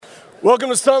Welcome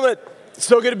to Summit.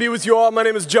 So good to be with you all. My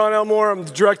name is John Elmore. I'm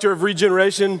the director of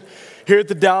Regeneration here at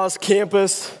the Dallas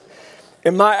campus.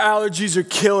 And my allergies are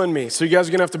killing me, so you guys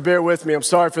are gonna have to bear with me. I'm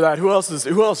sorry for that. Who else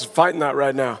is fighting that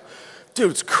right now? Dude,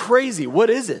 it's crazy.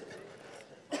 What is it?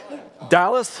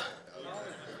 Dallas?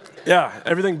 Yeah,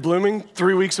 everything blooming,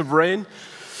 3 weeks of rain.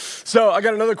 So I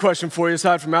got another question for you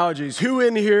aside from allergies. Who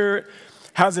in here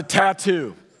has a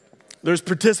tattoo? There's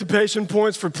participation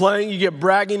points for playing. You get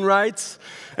bragging rights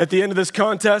at the end of this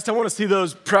contest. I want to see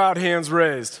those proud hands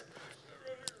raised.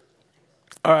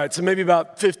 All right, so maybe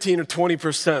about 15 or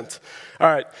 20%. All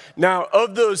right, now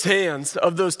of those hands,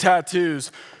 of those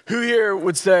tattoos, who here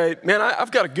would say, man,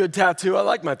 I've got a good tattoo. I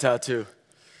like my tattoo.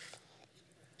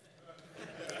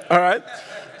 All right.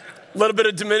 A little bit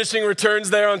of diminishing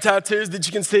returns there on tattoos that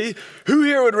you can see. Who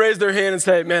here would raise their hand and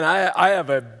say, man, I have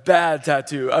a bad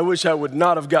tattoo. I wish I would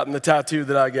not have gotten the tattoo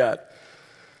that I got.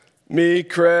 Me,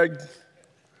 Craig,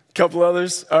 a couple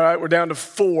others. All right, we're down to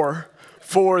four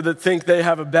that think they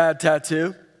have a bad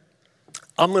tattoo.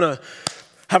 I'm going to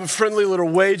have a friendly little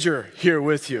wager here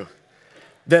with you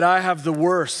that I have the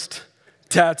worst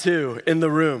tattoo in the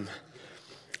room.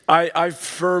 I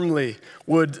firmly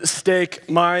would stake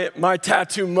my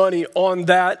tattoo money on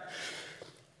that.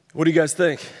 What do you guys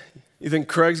think? You think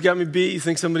Craig's got me beat? You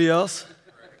think somebody else?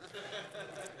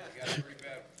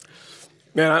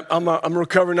 Man, I'm a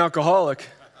recovering alcoholic.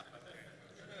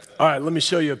 All right, let me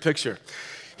show you a picture.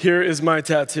 Here is my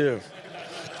tattoo.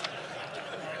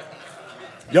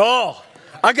 Y'all,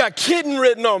 I got kitten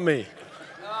written on me.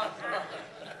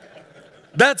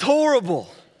 That's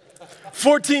horrible.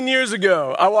 14 years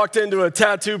ago, I walked into a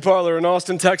tattoo parlor in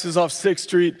Austin, Texas off 6th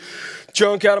Street,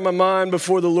 drunk out of my mind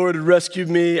before the Lord had rescued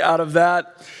me out of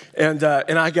that, and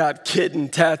I got kitten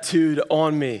tattooed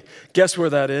on me. Guess where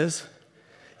that is?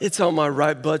 It's on my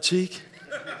right butt cheek.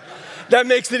 That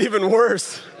makes it even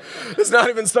worse. It's not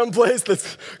even someplace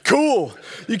that's cool.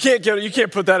 You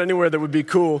can't put that anywhere that would be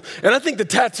cool. And I think the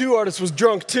tattoo artist was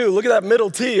drunk too. Look at that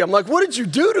middle T. I'm like, what did you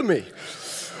do to me?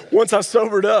 Once I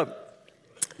sobered up.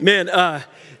 Man,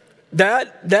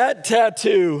 that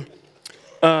tattoo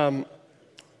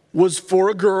was for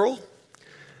a girl,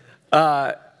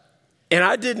 and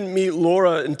I didn't meet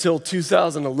Laura until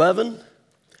 2011,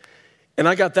 and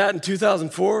I got that in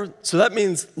 2004, so that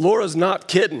means Laura's not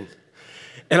kitten.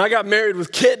 And I got married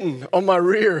with kitten on my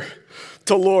rear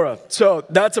to Laura, so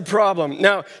that's a problem.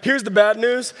 Now, here's the bad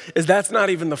news, is that's not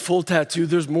even the full tattoo,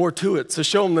 there's more to it. So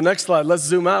show them the next slide, let's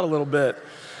zoom out a little bit.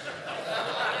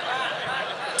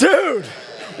 Dude,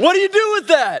 what do you do with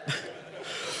that?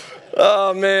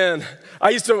 Oh man,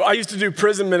 I used to do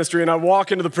prison ministry, and I'd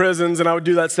walk into the prisons and I would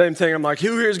do that same thing. I'm like,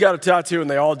 who here's got a tattoo? And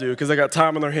they all do, because they got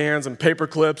time on their hands and paper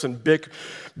clips and Bic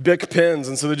pens,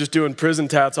 and so they're just doing prison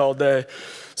tats all day.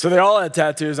 So they all had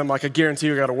tattoos. I'm like, I guarantee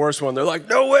you got a worse one. They're like,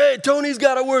 no way, Tony's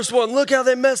got a worse one. Look how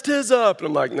they messed his up. And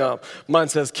I'm like, no, mine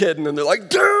says kitten. And they're like,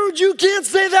 dude, you can't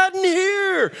say that in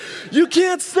here. You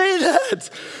can't say that.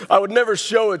 I would never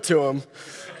show it to them.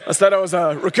 I said I was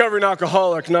a recovering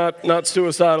alcoholic, not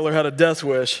suicidal or had a death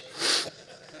wish.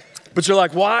 But you're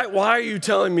like, why are you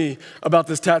telling me about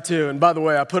this tattoo? And by the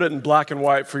way, I put it in black and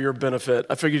white for your benefit.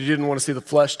 I figured you didn't want to see the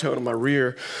flesh tone of my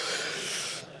rear.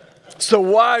 So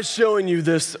why showing you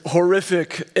this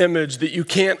horrific image that you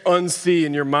can't unsee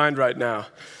in your mind right now?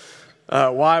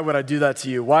 Why would I do that to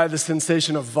you? Why the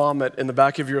sensation of vomit in the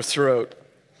back of your throat?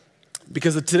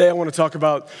 Because today I want to talk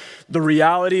about the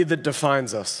reality that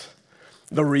defines us.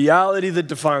 The reality that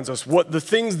defines us, what the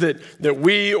things that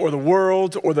we or the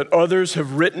world or that others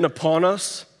have written upon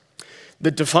us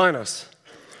that define us.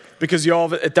 Because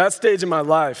y'all, at that stage in my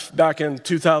life, back in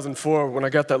 2004, when I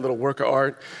got that little work of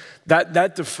art,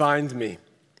 that defined me.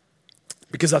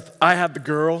 Because I had the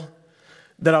girl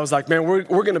that I was like, man,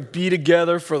 we're gonna be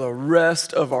together for the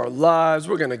rest of our lives.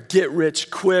 We're gonna get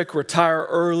rich quick, retire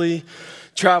early,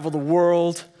 travel the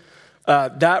world.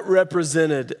 That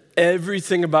represented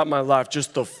everything about my life,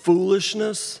 just the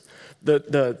foolishness,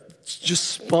 the just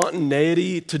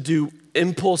spontaneity to do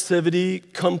impulsivity,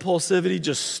 compulsivity,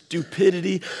 just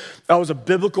stupidity. I was a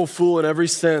biblical fool in every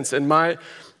sense, and my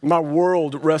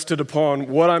world rested upon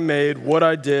what I made, what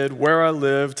I did, where I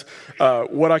lived,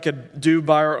 what I could do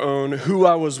by our own, who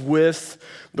I was with,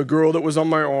 the girl that was on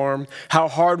my arm, how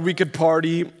hard we could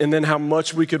party, and then how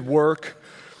much we could work.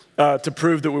 To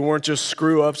prove that we weren't just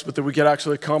screw-ups, but that we could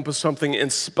actually accomplish something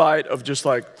in spite of just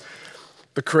like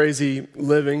the crazy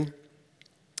living.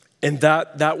 And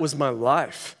that was my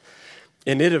life.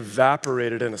 And it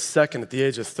evaporated in a second at the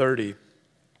age of 30.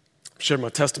 I've shared my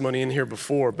testimony in here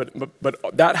before, but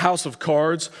that house of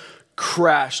cards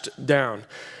crashed down.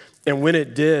 And when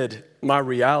it did, my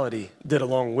reality did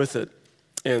along with it.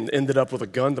 and ended up with a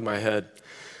gun to my head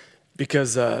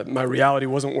because my reality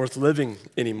wasn't worth living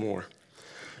anymore.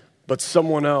 But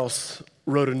someone else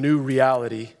wrote a new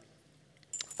reality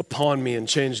upon me and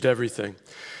changed everything.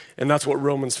 And that's what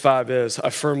Romans 5 is, I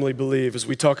firmly believe, as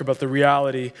we talk about the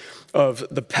reality of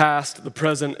the past, the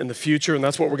present, and the future. And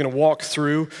that's what we're going to walk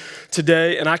through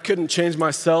today. And I couldn't change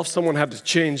myself. Someone had to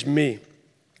change me.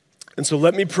 And so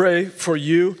let me pray for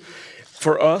you,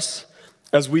 for us,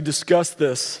 as we discuss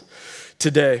this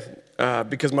today,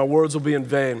 because my words will be in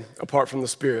vain apart from the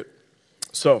Spirit.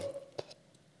 So,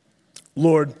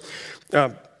 Lord,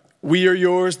 we are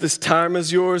yours, this time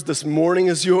is yours, this morning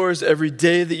is yours, every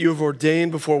day that you have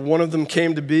ordained before one of them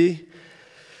came to be.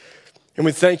 And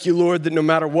we thank you, Lord, that no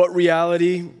matter what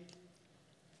reality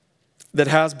that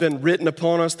has been written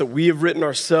upon us, that we have written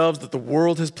ourselves, that the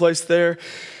world has placed there,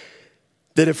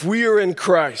 that if we are in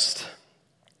Christ,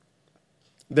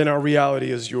 then our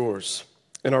reality is yours.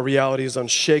 And our reality is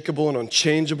unshakable and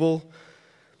unchangeable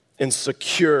and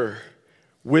secure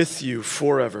with you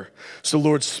forever. So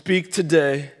Lord, speak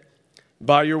today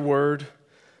by your word,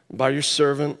 by your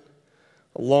servant.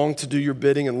 I long to do your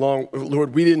bidding and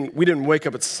Lord, we didn't wake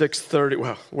up at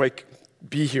 6:30.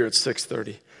 Be here at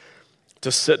 6:30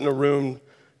 to sit in a room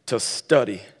to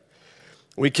study.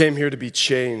 We came here to be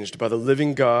changed by the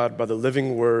living God, by the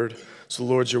living word. So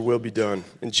Lord, your will be done.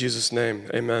 In Jesus' name,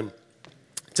 amen.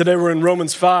 Today we're in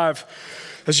Romans 5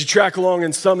 as you track along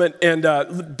in Summit,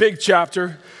 and big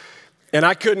chapter. And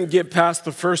I couldn't get past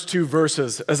the first two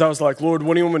verses as I was like, Lord,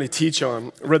 what do you want me to teach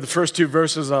on? I read the first two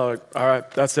verses, I was like, all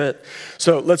right, that's it.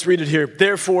 So let's read it here.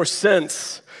 Therefore,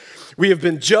 since we have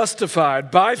been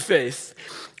justified by faith,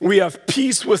 we have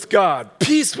peace with God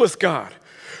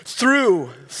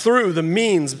through the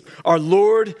means our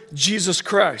Lord Jesus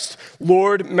Christ.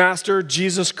 Lord, Master,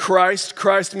 Jesus Christ,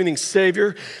 Christ meaning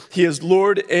Savior. He is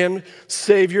Lord and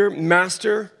Savior,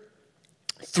 Master.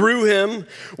 Through him,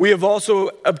 we have also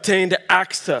obtained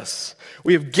access.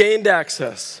 We have gained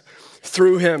access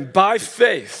through him by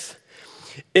faith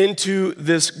into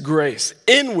this grace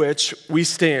in which we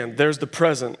stand. There's the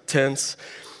present tense.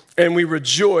 And we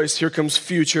rejoice, here comes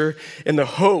future, in the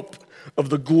hope of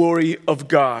the glory of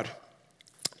God.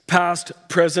 Past,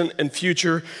 present, and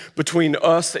future between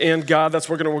us and God. That's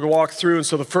what we're going to walk through. And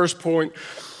so the first point,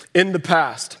 in the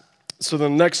past. So the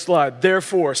next slide,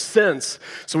 therefore, since.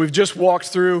 So we've just walked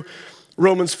through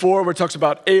Romans 4, where it talks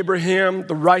about Abraham,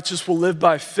 the righteous will live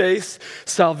by faith.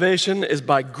 Salvation is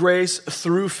by grace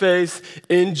through faith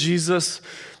in Jesus.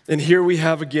 And here we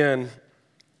have again,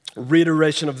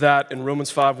 reiteration of that in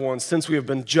Romans 5:1, since we have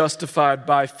been justified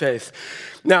by faith.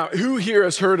 Now, who here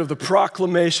has heard of the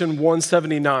Proclamation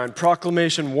 179?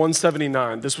 Proclamation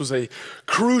 179. This was a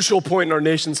crucial point in our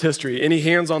nation's history. Any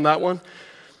hands on that one?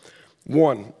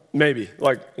 One. Maybe,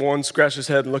 like one scratched his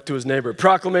head and looked to his neighbor.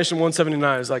 Proclamation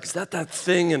 179 is like, is that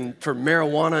thing for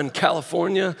marijuana in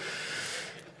California?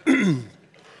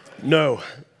 No,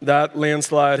 that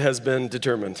landslide has been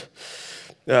determined.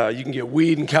 You can get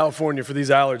weed in California for these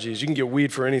allergies. You can get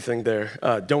weed for anything there.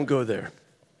 Don't go there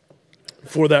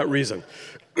for that reason.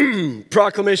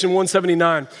 Proclamation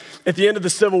 179, at the end of the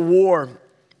Civil War,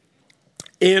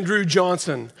 Andrew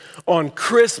Johnson, on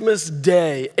Christmas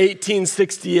Day,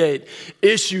 1868,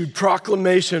 issued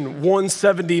Proclamation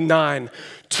 179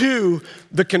 to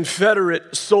the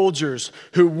Confederate soldiers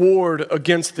who warred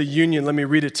against the Union. Let me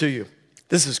read it to you.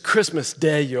 This is Christmas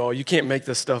Day, y'all. You can't make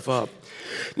this stuff up.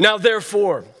 Now,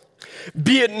 therefore,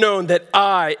 be it known that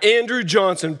I, Andrew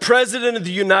Johnson, President of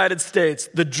the United States,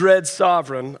 the dread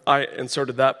sovereign, I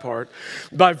inserted that part,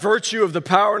 by virtue of the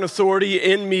power and authority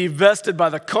in me vested by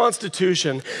the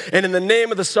Constitution and in the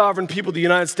name of the sovereign people of the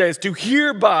United States, do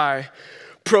hereby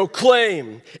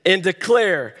proclaim and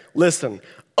declare, listen,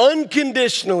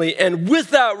 unconditionally and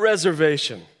without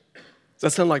reservation. Does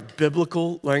that sound like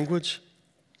biblical language?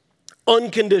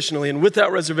 Unconditionally and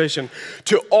without reservation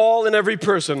to all and every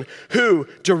person who,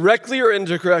 directly or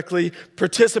indirectly,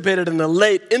 participated in the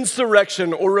late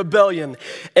insurrection or rebellion,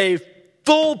 a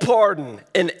full pardon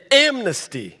and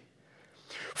amnesty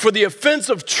for the offense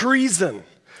of treason,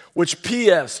 which,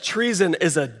 P.S., treason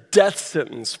is a death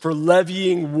sentence for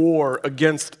levying war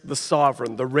against the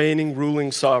sovereign, the reigning,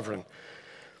 ruling sovereign,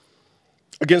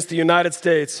 against the United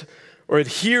States, or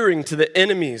adhering to the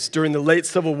enemies during the late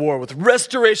Civil War, with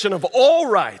restoration of all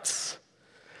rights,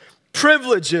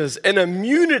 privileges, and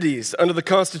immunities under the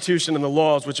Constitution and the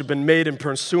laws which have been made in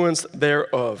pursuance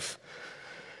thereof.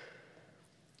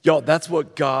 Y'all, that's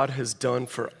what God has done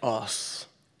for us.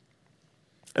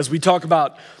 As we talk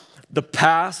about the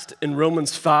past in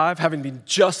Romans 5, having been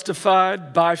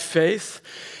justified by faith,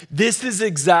 this is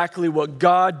exactly what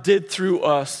God did through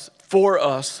us for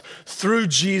us through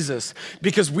Jesus,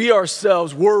 because we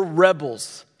ourselves were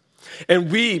rebels. And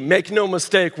we, make no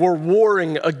mistake, were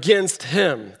warring against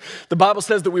him. The Bible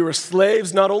says that we were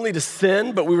slaves not only to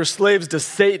sin, but we were slaves to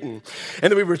Satan.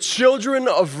 And that we were children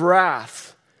of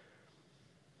wrath,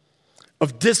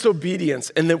 of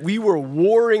disobedience, and that we were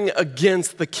warring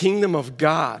against the kingdom of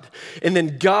God. And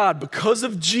then God, because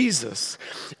of Jesus,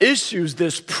 issues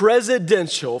this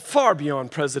presidential, far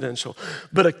beyond presidential,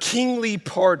 but a kingly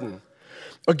pardon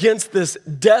against this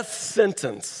death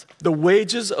sentence. The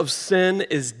wages of sin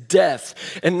is death,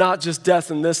 and not just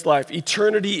death in this life,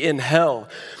 eternity in hell,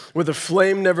 where the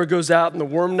flame never goes out and the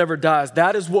worm never dies.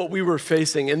 That is what we were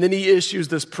facing. And then he issues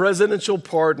this presidential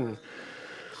pardon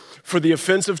for the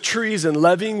offense of treason,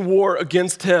 levying war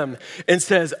against him, and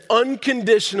says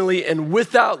unconditionally and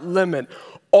without limit,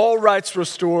 all rights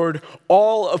restored,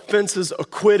 all offenses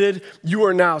acquitted. You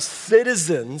are now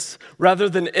citizens rather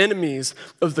than enemies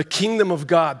of the kingdom of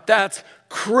God. That's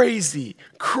crazy,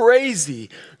 crazy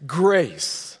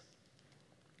grace.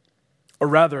 Or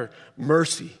rather,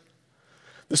 mercy.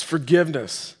 This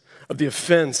forgiveness of the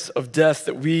offense of death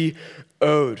that we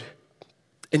owed.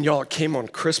 And y'all, it came on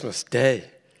Christmas Day.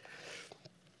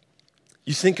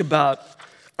 You think about,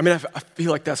 I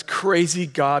feel like that's crazy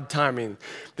God timing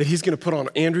that he's going to put on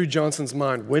Andrew Johnson's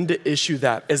mind when to issue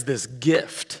that as this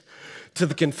gift to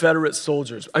the Confederate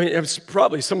soldiers. It's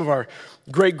probably some of our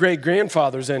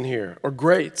great-great-grandfathers in here, or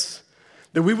greats,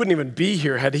 that we wouldn't even be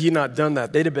here had he not done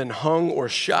that. They'd have been hung or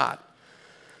shot.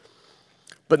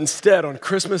 But instead, on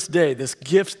Christmas Day, this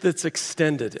gift that's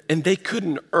extended, and they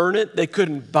couldn't earn it, they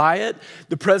couldn't buy it.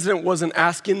 The president wasn't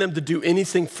asking them to do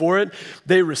anything for it.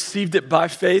 They received it by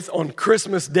faith on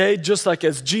Christmas Day, just like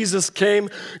as Jesus came,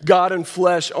 God in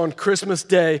flesh, on Christmas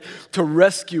Day to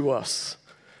rescue us.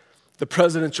 The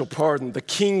presidential pardon, the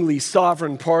kingly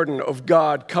sovereign pardon of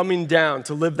God coming down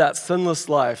to live that sinless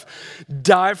life,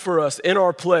 die for us in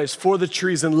our place for the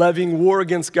treason, levying war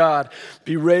against God,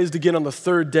 be raised again on the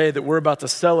third day that we're about to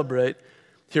celebrate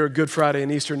here at Good Friday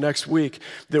and Easter next week,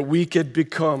 that we could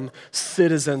become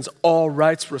citizens, all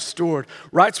rights restored.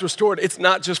 Rights restored, it's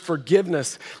not just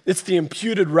forgiveness, it's the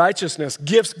imputed righteousness,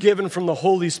 gifts given from the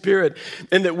Holy Spirit,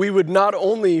 and that we would not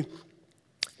only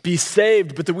be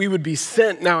saved, but that we would be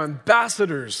sent now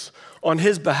ambassadors on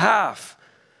his behalf.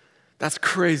 That's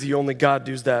crazy. Only God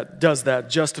does that,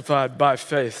 justified by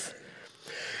faith.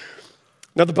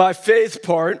 Now the by faith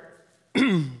part,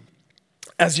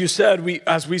 as we said,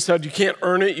 you can't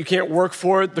earn it, you can't work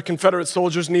for it. The Confederate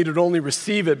soldiers needed only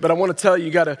receive it. But I want to tell you,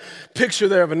 you got a picture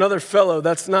there of another fellow.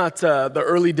 That's not the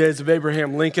early days of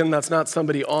Abraham Lincoln. That's not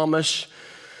somebody Amish.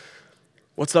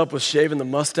 What's up with shaving the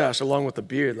mustache along with the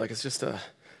beard?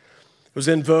 It was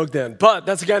in vogue then. But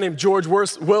that's a guy named George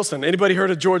Wilson. Anybody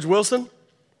heard of George Wilson?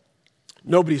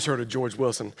 Nobody's heard of George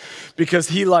Wilson because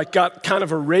he got kind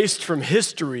of erased from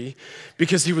history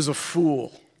because he was a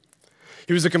fool.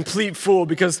 He was a complete fool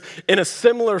because in a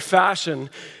similar fashion,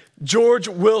 George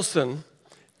Wilson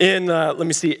in,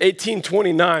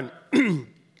 1829,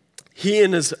 he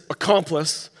and his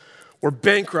accomplice were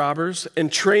bank robbers and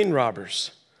train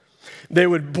robbers. They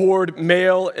would board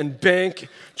mail and bank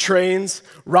trains,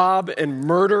 rob and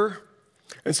murder.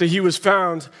 And so he was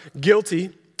found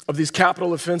guilty of these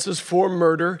capital offenses for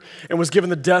murder and was given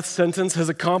the death sentence. His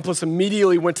accomplice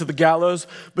immediately went to the gallows.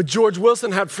 But George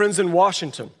Wilson had friends in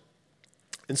Washington.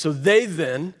 And so they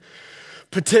then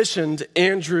petitioned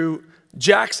Andrew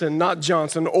Jackson, not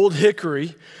Johnson, Old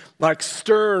Hickory,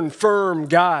 stern, firm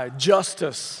guy,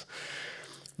 justice.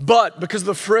 But because of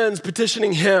the friends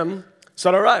petitioning him,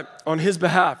 said, all right, on his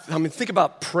behalf. Think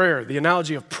about prayer, the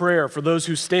analogy of prayer for those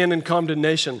who stand in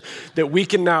condemnation, that we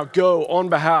can now go on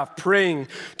behalf, praying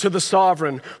to the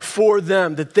sovereign for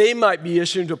them, that they might be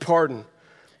issued a pardon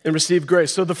and receive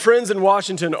grace. So the friends in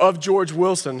Washington of George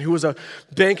Wilson, who was a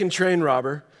bank and train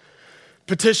robber,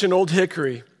 petitioned Old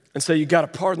Hickory and say, you got to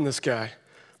pardon this guy.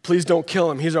 Please don't kill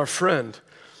him. He's our friend.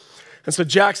 And so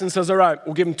Jackson says, all right,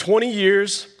 we'll give him 20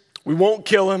 years. We won't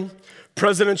kill him.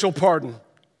 Presidential pardon.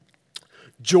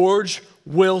 George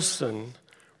Wilson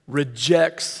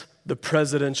rejects the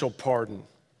presidential pardon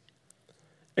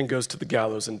and goes to the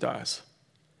gallows and dies.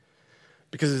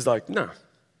 Because he's like, no,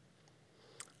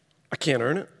 I can't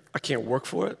earn it. I can't work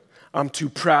for it. I'm too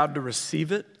proud to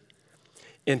receive it.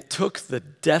 And took the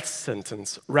death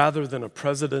sentence rather than a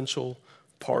presidential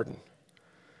pardon.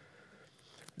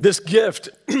 This gift,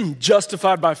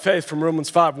 justified by faith from Romans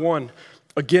 5:1,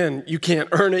 again, you can't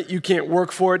earn it, you can't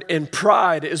work for it, and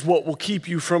pride is what will keep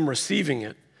you from receiving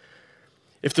it.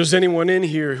 If there's anyone in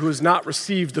here who has not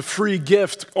received the free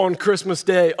gift on Christmas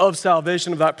Day of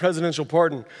salvation of that presidential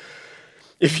pardon,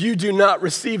 If you do not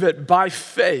receive it by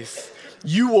faith,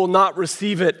 you will not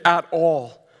receive it at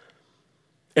all.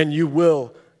 And you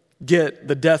will get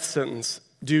the death sentence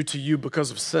due to you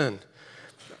because of sin.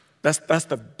 That's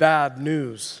the bad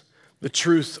news, the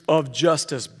truth of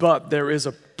justice. But there is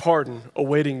a pardon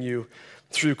awaiting you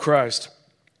through Christ.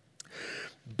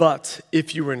 But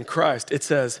if you are in Christ, it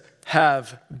says,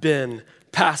 have been,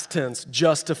 past tense,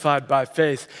 justified by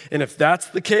faith. And if that's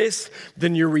the case,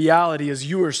 then your reality is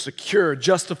you are secure,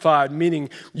 justified, meaning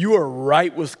you are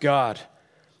right with God.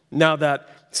 Now that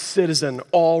citizen,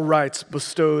 all rights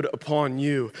bestowed upon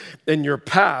you. And your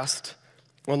past,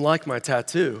 unlike my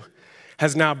tattoo,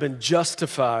 has now been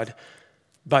justified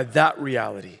by that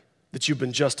reality, that you've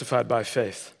been justified by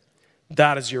faith.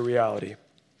 That is your reality.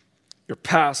 Your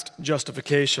past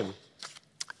justification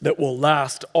that will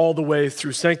last all the way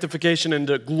through sanctification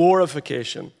into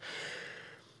glorification.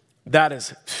 That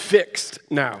is fixed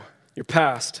now. Your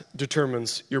past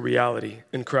determines your reality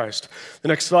in Christ. The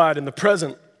next slide, in the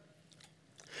present,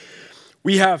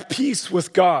 we have peace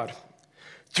with God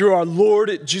through our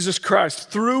Lord Jesus Christ.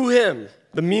 Through him,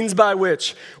 the means by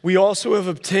which we also have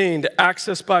obtained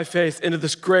access by faith into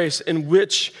this grace in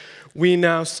which we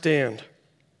now stand.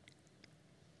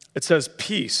 It says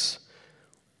peace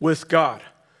with God.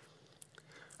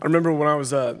 I remember when I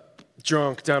was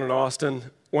drunk down in Austin,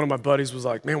 one of my buddies was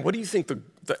like, man, what do you think the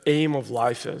aim of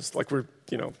life is? Like we're,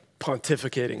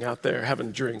 pontificating out there,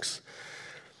 having drinks.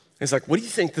 And he's like, what do you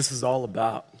think this is all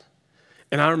about?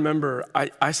 And I remember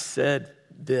I said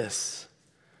this.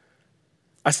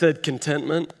 I said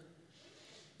contentment.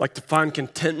 Like to find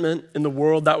contentment in the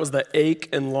world, that was the ache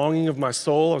and longing of my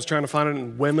soul. I was trying to find it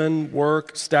in women,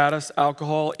 work, status,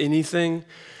 alcohol, anything.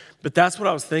 But that's what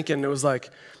I was thinking. It was like,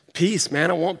 peace, man,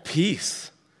 I want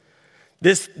peace.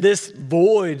 This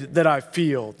void that I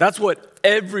feel, that's what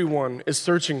everyone is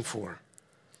searching for.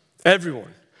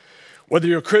 Everyone. Whether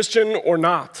you're a Christian or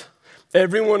not,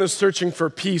 everyone is searching for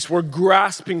peace. We're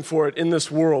grasping for it in this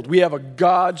world. We have a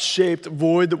God-shaped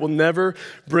void that will never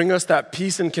bring us that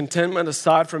peace and contentment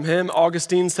aside from him.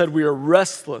 Augustine said we are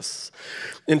restless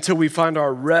until we find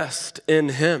our rest in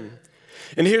him.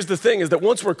 And here's the thing, is that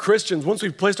once we're Christians, once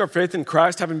we've placed our faith in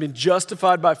Christ, having been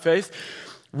justified by faith,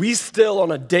 we still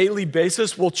on a daily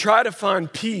basis will try to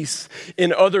find peace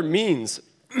in other means,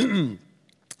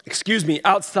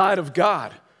 outside of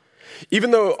God.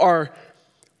 Even though our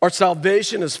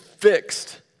salvation is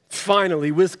fixed,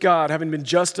 finally, with God, having been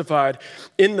justified,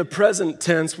 in the present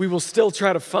tense, we will still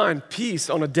try to find peace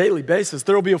on a daily basis.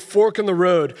 There will be a fork in the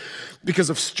road because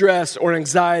of stress or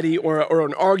anxiety or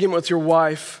an argument with your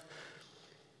wife,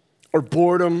 or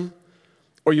boredom,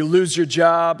 or you lose your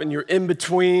job and you're in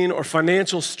between, or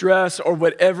financial stress, or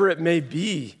whatever it may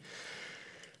be.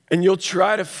 And you'll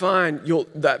try to find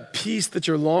that peace that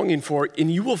you're longing for, and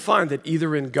you will find that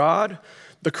either in God,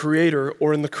 the Creator,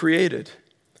 or in the created,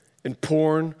 in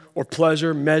porn or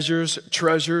pleasure, measures,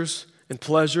 treasures, and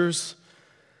pleasures.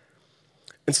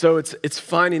 And so it's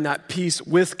finding that peace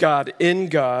with God, in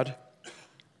God.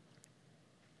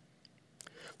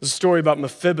 There's a story about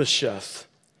Mephibosheth.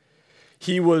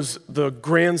 He was the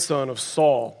grandson of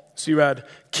Saul. So you had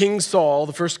King Saul,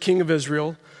 the first king of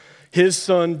Israel, his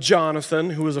son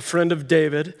Jonathan, who was a friend of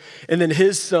David, and then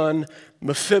his son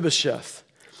Mephibosheth.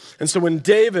 And so when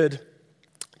David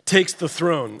takes the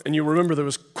throne, and you remember there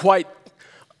was quite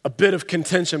a bit of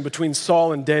contention between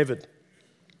Saul and David,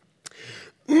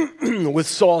 with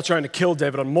Saul trying to kill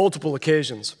David on multiple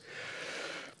occasions.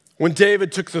 When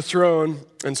David took the throne,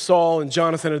 and Saul and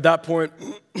Jonathan at that point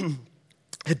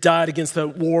had died against the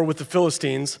war with the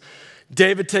Philistines,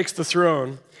 David takes the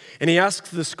throne and he asks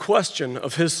this question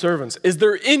of his servants: is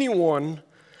there anyone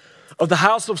of the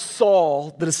house of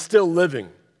Saul that is still living?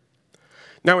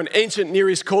 Now, in ancient Near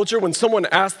East culture, when someone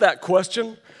asked that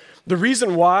question, the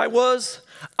reason why was,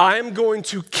 I am going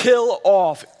to kill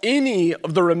off any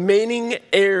of the remaining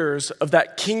heirs of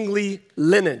that kingly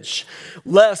lineage,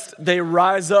 lest they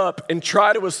rise up and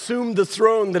try to assume the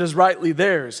throne that is rightly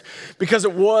theirs. Because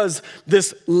it was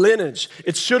this lineage.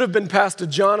 It should have been passed to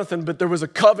Jonathan, but there was a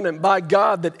covenant by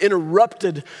God that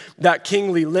interrupted that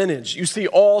kingly lineage. You see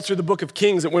all through the book of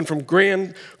Kings, it went from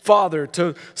grandfather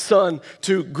to son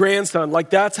to grandson.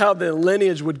 Like that's how the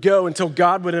lineage would go until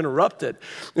God would interrupt it.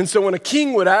 And so when a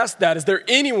king would ask that, is there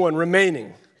anyone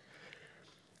remaining?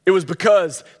 It was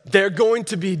because they're going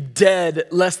to be dead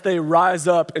lest they rise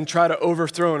up and try to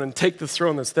overthrow and take the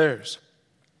throne that's theirs.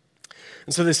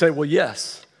 And so they say, well,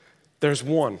 yes, there's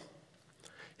one.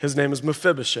 His name is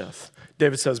Mephibosheth.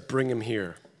 David says, bring him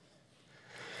here.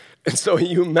 And so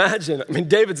you imagine,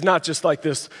 David's not just like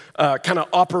this kind of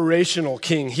operational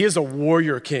king. He is a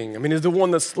warrior king. He's the one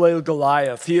that slayed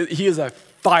Goliath. He is a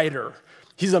fighter.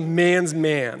 He's a man's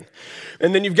man.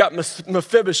 And then you've got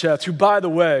Mephibosheth, who, by the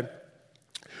way,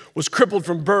 was crippled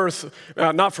from birth,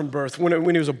 not from birth,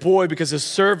 when he was a boy, because his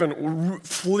servant,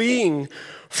 fleeing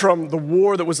from the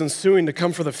war that was ensuing to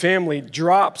come for the family,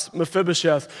 drops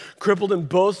Mephibosheth, crippled in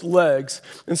both legs,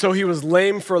 and so he was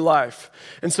lame for life.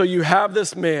 And so you have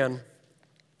this man,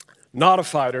 not a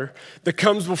fighter, that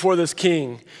comes before this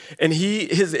king, and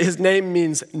his name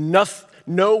means nothing.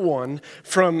 No one,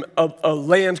 from a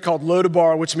land called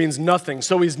Lodabar, which means nothing.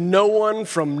 So he's no one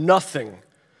from nothing.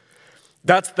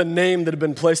 That's the name that had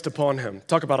been placed upon him.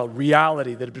 Talk about a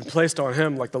reality that had been placed on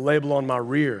him like the label on my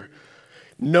rear.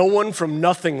 No one from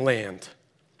nothing land.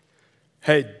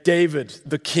 Hey, David,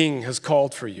 the king, has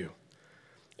called for you.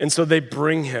 And so they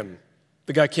bring him.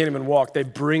 The guy can't even walk. They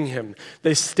bring him.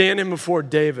 They stand him before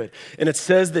David. And it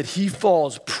says that he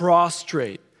falls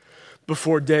prostrate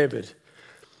before David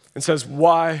and says,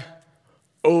 why,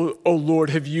 O Lord,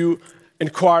 have you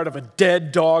inquired of a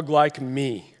dead dog like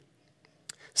me?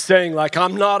 Saying like,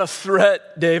 I'm not a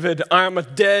threat, David. I am a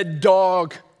dead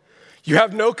dog. You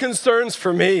have no concerns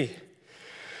for me.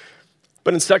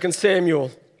 But in 2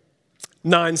 Samuel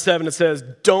 9:7, it says,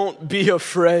 don't be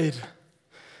afraid,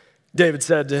 David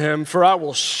said to him, for I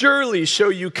will surely show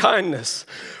you kindness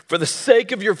for the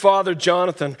sake of your father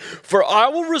Jonathan, for I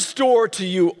will restore to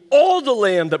you all the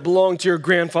land that belonged to your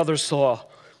grandfather Saul,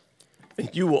 and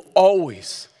you will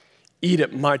always eat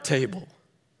at my table.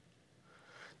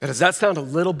 Now, does that sound a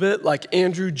little bit like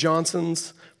Andrew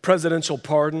Johnson's presidential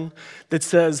pardon that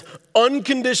says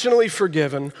unconditionally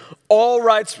forgiven, all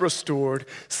rights restored,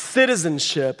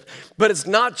 citizenship, but it's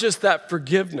not just that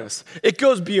forgiveness. It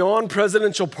goes beyond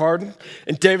presidential pardon,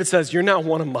 and David says, you're now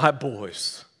one of my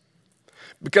boys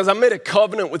because I made a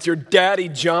covenant with your daddy,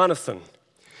 Jonathan.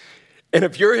 And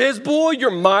if you're his boy, you're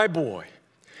my boy.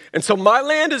 And so my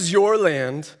land is your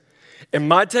land, and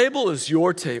my table is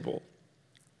your table.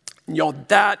 Y'all,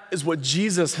 that is what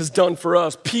Jesus has done for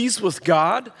us. Peace with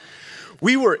God.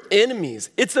 We were enemies.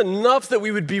 It's enough that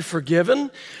we would be forgiven.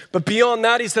 But beyond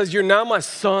that, he says, you're now my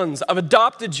sons. I've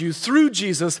adopted you through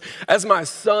Jesus as my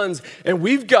sons. And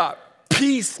we've got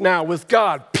peace now with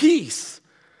God. Peace.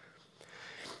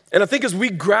 And I think as we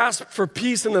grasp for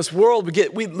peace in this world,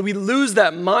 we lose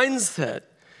that mindset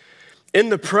in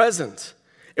the present.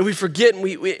 And we forget and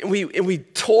we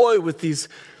toy with these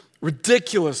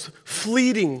ridiculous,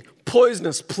 fleeting,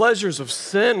 poisonous pleasures of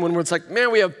sin when it's like,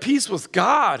 man, we have peace with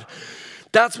God.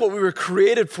 That's what we were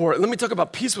created for. Let me talk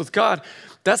about peace with God.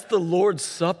 That's the Lord's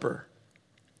Supper.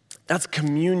 That's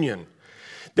communion.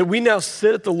 That we now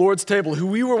sit at the Lord's table, who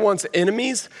we were once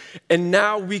enemies, and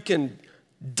now we can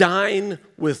dine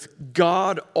with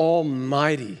God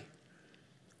Almighty.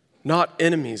 Not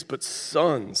enemies, but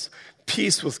sons.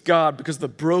 Peace with God because the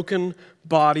broken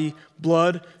body,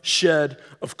 blood shed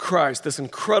of Christ. This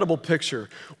incredible picture.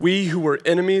 We who were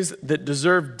enemies that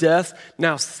deserved death,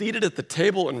 now seated at the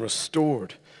table and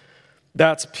restored.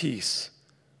 That's peace.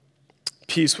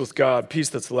 Peace with God, peace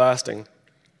that's lasting.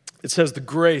 It says the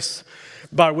grace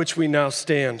by which we now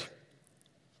stand.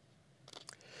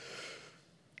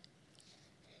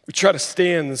 We try to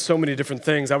stand in so many different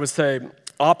things. I would say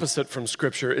opposite from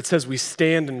Scripture. It says we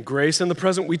stand in grace in the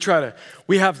present.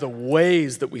 We have the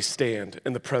ways that we stand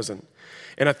in the present.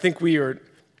 And I think we are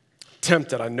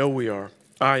tempted, I know we are,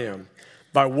 I am,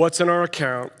 by what's in our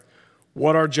account,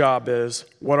 what our job is,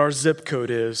 what our zip code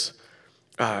is,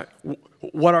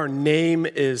 what our name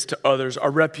is to others, our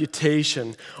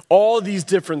reputation, all these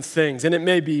different things. And it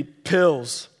may be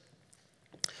pills.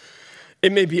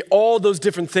 It may be all those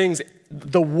different things,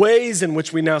 the ways in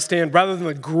which we now stand, rather than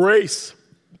the grace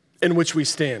in which we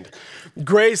stand.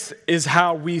 Grace is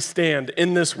how we stand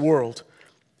in this world,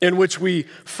 in which we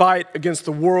fight against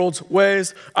the world's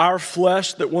ways, our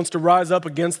flesh that wants to rise up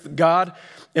against God,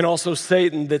 and also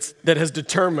Satan that has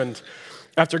determined,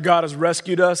 after God has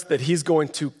rescued us, that he's going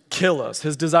to kill us.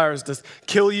 His desire is to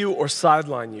kill you or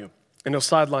sideline you, and he'll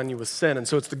sideline you with sin. And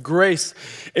so it's the grace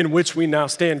in which we now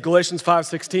stand. Galatians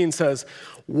 5:16 says,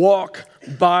 walk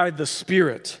by the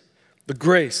Spirit, the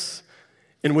grace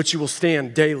in which you will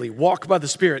stand daily. Walk by the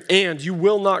Spirit, and you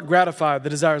will not gratify the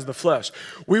desires of the flesh.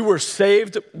 We were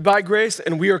saved by grace,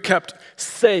 and we are kept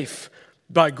safe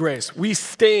by grace. We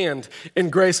stand in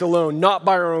grace alone, not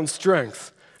by our own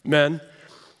strength, men.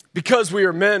 Because we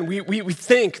are men, we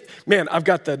think, man, I've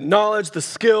got the knowledge, the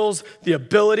skills, the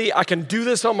ability. I can do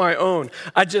this on my own.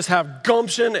 I just have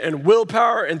gumption and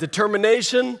willpower and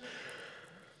determination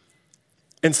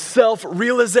and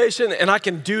self-realization, and I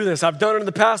can do this. I've done it in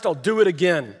the past, I'll do it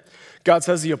again. God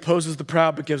says he opposes the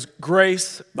proud, but gives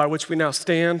grace by which we now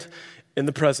stand in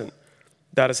the present.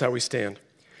 That is how we stand.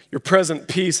 Your present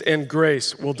peace and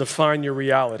grace will define your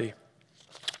reality,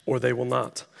 or they will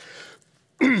not.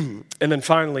 And then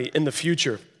finally, in the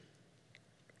future,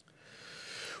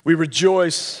 we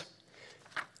rejoice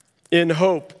in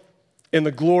hope in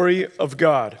the glory of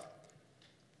God.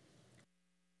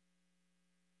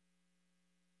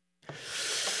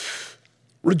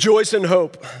 Rejoice in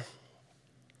hope.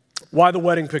 Why the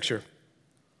wedding picture?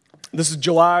 This is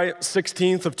July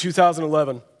 16th of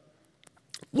 2011,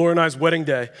 Laura and I's wedding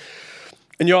day.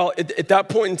 And y'all, at that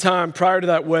point in time, prior to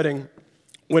that wedding,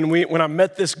 when I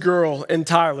met this girl in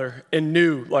Tyler and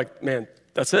knew, like, man,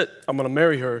 that's it, I'm gonna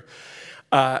marry her.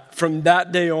 From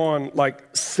that day on,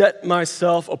 like, set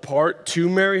myself apart to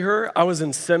marry her. I was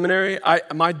in seminary.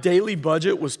 My daily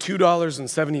budget was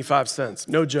 $2.75,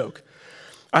 no joke.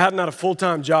 I hadn't had a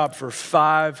full-time job for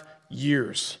 5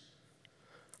 years.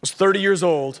 I was 30 years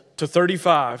old to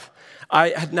 35. I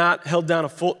had not held down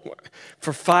for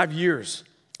 5 years.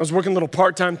 I was working little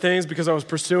part-time things because I was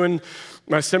pursuing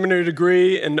my seminary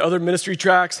degree and other ministry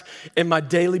tracks, and my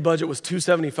daily budget was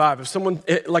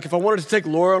 $2.75. If I wanted to take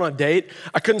Laura on a date,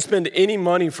 I couldn't spend any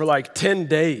money for like 10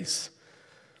 days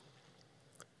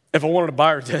if I wanted to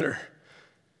buy her dinner.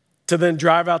 To then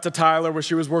drive out to Tyler where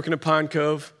she was working at Pine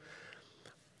Cove.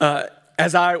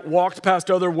 As I walked past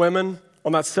other women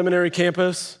on that seminary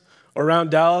campus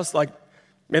around Dallas, like,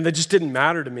 man, they just didn't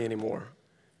matter to me anymore.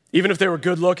 Even if they were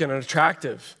good looking and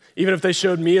attractive, even if they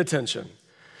showed me attention.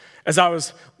 As I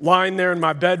was lying there in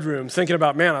my bedroom thinking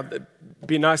about, man, it'd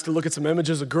be nice to look at some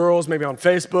images of girls, maybe on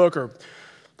Facebook or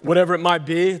whatever it might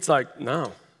be. It's like,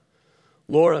 no,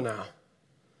 Laura now.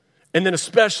 And then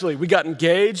especially we got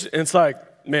engaged, and it's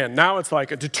like, man, now it's like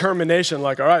a determination,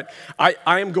 like, all right,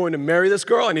 I am going to marry this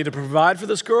girl. I need to provide for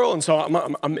this girl. And so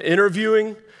I'm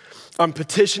interviewing, I'm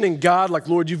petitioning God, like,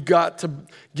 Lord, you've got to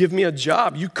give me a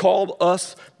job. You called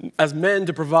us as men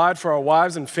to provide for our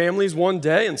wives and families one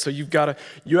day, and so you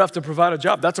have to provide a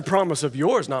job. That's a promise of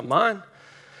yours, not mine.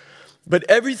 But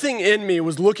everything in me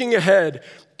was looking ahead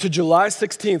to July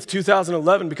 16th,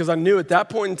 2011, because I knew at that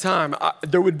point in time,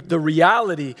 the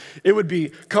reality, it would be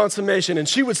consummation. And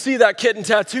she would see that kitten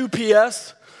tattoo,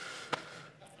 P.S.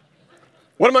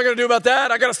 What am I gonna do about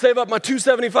that? I gotta save up my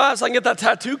 $2.75 so I can get that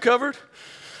tattoo covered.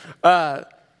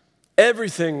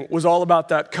 Everything was all about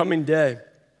that coming day.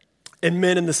 And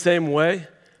men, in the same way,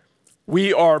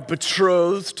 we are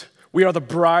betrothed. We are the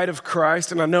bride of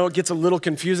Christ. And I know it gets a little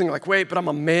confusing, like, wait, but I'm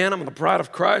a man, I'm the bride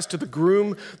of Christ, to the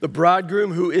groom, the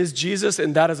bridegroom, who is Jesus.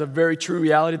 And that is a very true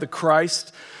reality. The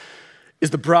Christ is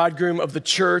the bridegroom of the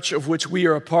church of which we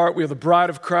are a part. We are the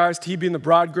bride of Christ. He being the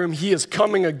bridegroom, he is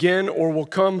coming again or will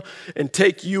come and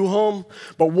take you home.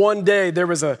 But one day there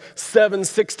was a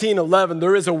 7/16/11.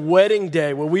 There is a wedding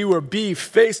day where we will be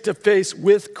face to face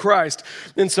with Christ.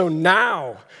 And so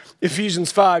now,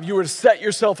 Ephesians 5, you are to set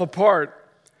yourself apart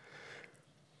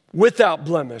without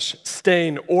blemish,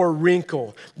 stain, or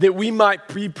wrinkle, that we might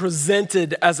be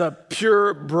presented as a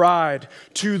pure bride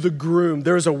to the groom.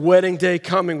 There's a wedding day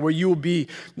coming where you will be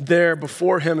there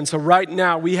before him. And so right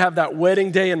now we have that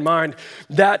wedding day in mind.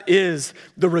 That is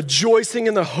the rejoicing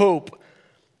and the hope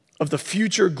of the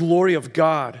future glory of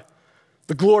God,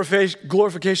 the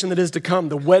glorification that is to come,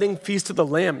 the wedding feast of the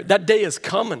Lamb. That day is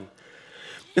coming.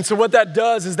 And so what that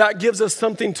does is that gives us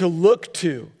something to look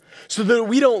to, so that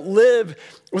we don't live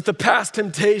with the past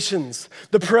temptations,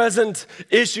 the present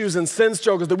issues and sin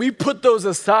struggles, that we put those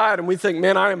aside and we think,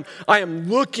 man, I am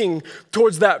looking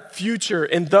towards that future,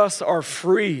 and thus are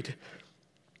freed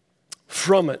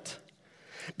from it.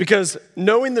 Because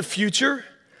knowing the future,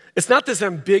 it's not this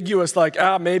ambiguous, like,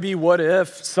 maybe, what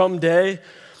if, someday.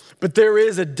 But there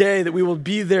is a day that we will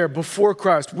be there before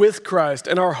Christ, with Christ,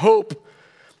 and our hope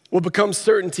will become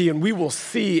certainty, and we will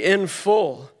see in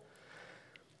full.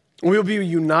 We'll be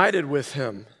united with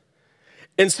him.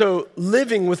 And so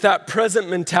living with that present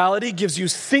mentality gives you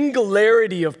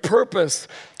singularity of purpose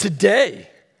today.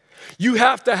 You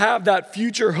have to have that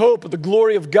future hope of the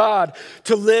glory of God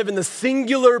to live in the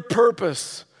singular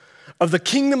purpose of the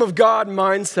kingdom of God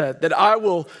mindset, that I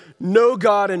will know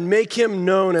God and make him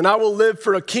known, and I will live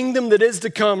for a kingdom that is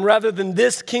to come rather than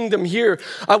this kingdom here.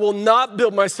 I will not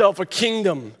build myself a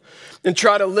kingdom and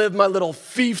try to live my little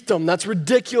fiefdom. That's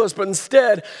ridiculous, but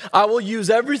instead, I will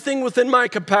use everything within my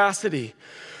capacity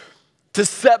to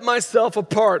set myself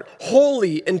apart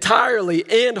wholly, entirely,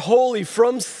 and wholly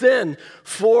from sin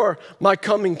for my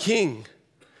coming King.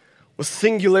 With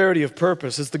singularity of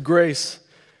purpose is the grace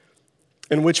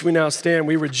in which we now stand.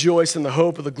 We rejoice in the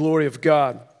hope of the glory of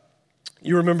God.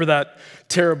 You remember that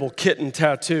terrible kitten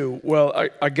tattoo? Well,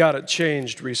 I got it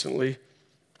changed recently.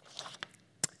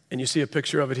 And you see a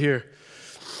picture of it here.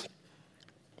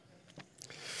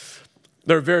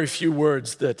 there are very few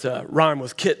words that rhyme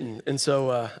with kitten. And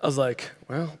so I was like,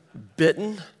 well,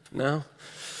 bitten? No.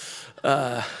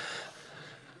 I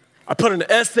put an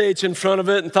SH in front of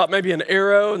it and thought maybe an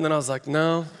arrow. And then I was like,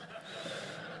 no,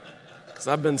 because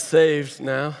I've been saved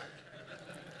now.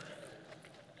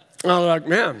 And I was like,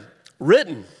 man,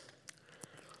 written.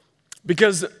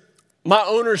 Because my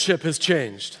ownership has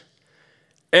changed.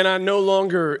 And I no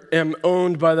longer am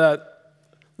owned by that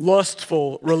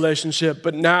lustful relationship,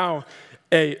 but now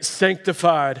a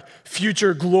sanctified,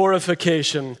 future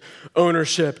glorification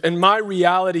ownership. And my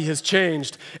reality has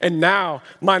changed. And now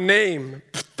my name,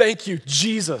 thank you,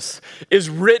 Jesus, is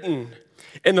written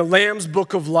in the Lamb's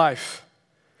book of life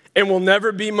and will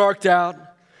never be marked out.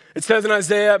 It says in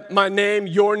Isaiah, my name,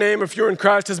 your name, if you're in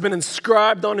Christ, has been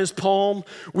inscribed on his palm.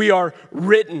 We are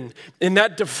written. And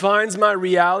that defines my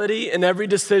reality in every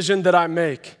decision that I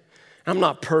make. I'm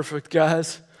not perfect,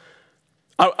 guys.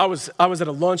 I was at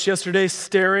a lunch yesterday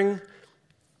staring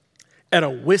at a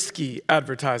whiskey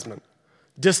advertisement.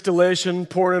 Distillation,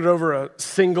 pouring it over a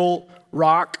single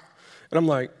rock. And I'm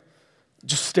like,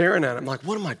 just staring at it. I'm like,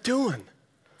 what am I doing?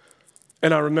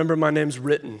 And I remember my name's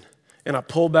written. And I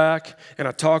pull back and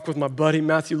I talk with my buddy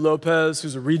Matthew Lopez,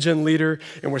 who's a regen leader,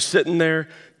 and we're sitting there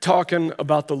talking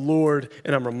about the Lord,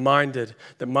 and I'm reminded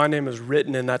that my name is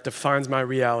written and that defines my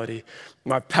reality.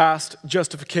 My past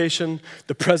justification,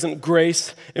 the present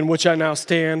grace in which I now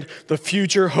stand, the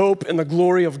future hope and the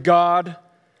glory of God,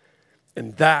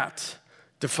 and that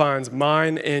defines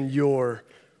mine and your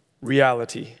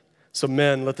reality. So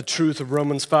men, let the truth of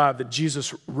Romans 5 that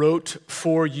Jesus wrote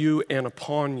for you and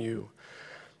upon you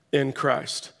in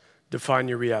Christ define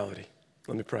your reality.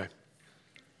 Let me pray.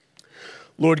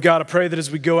 Lord God, I pray that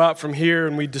as we go out from here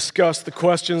and we discuss the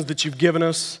questions that you've given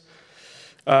us,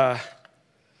 as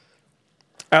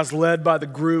led by the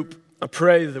group, I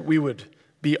pray that we would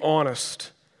be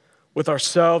honest with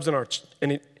ourselves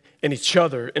and each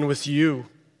other and with you,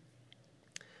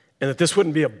 and that this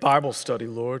wouldn't be a Bible study,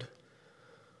 Lord.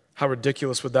 How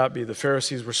ridiculous would that be? The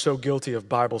Pharisees were so guilty of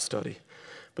Bible study.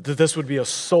 But that this would be a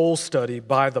soul study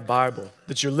by the Bible,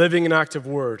 that your living and active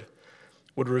word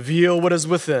would reveal what is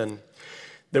within,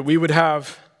 that we would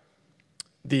have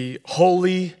the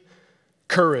holy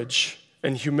courage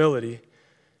and humility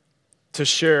to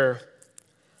share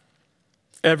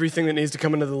everything that needs to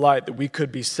come into the light, that we could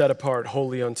be set apart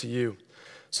wholly unto you.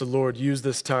 So Lord, use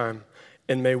this time,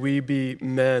 and may we be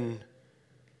men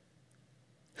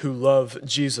who love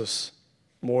Jesus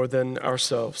more than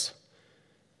ourselves.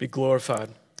 Be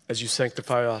glorified as you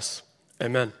sanctify us.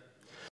 Amen.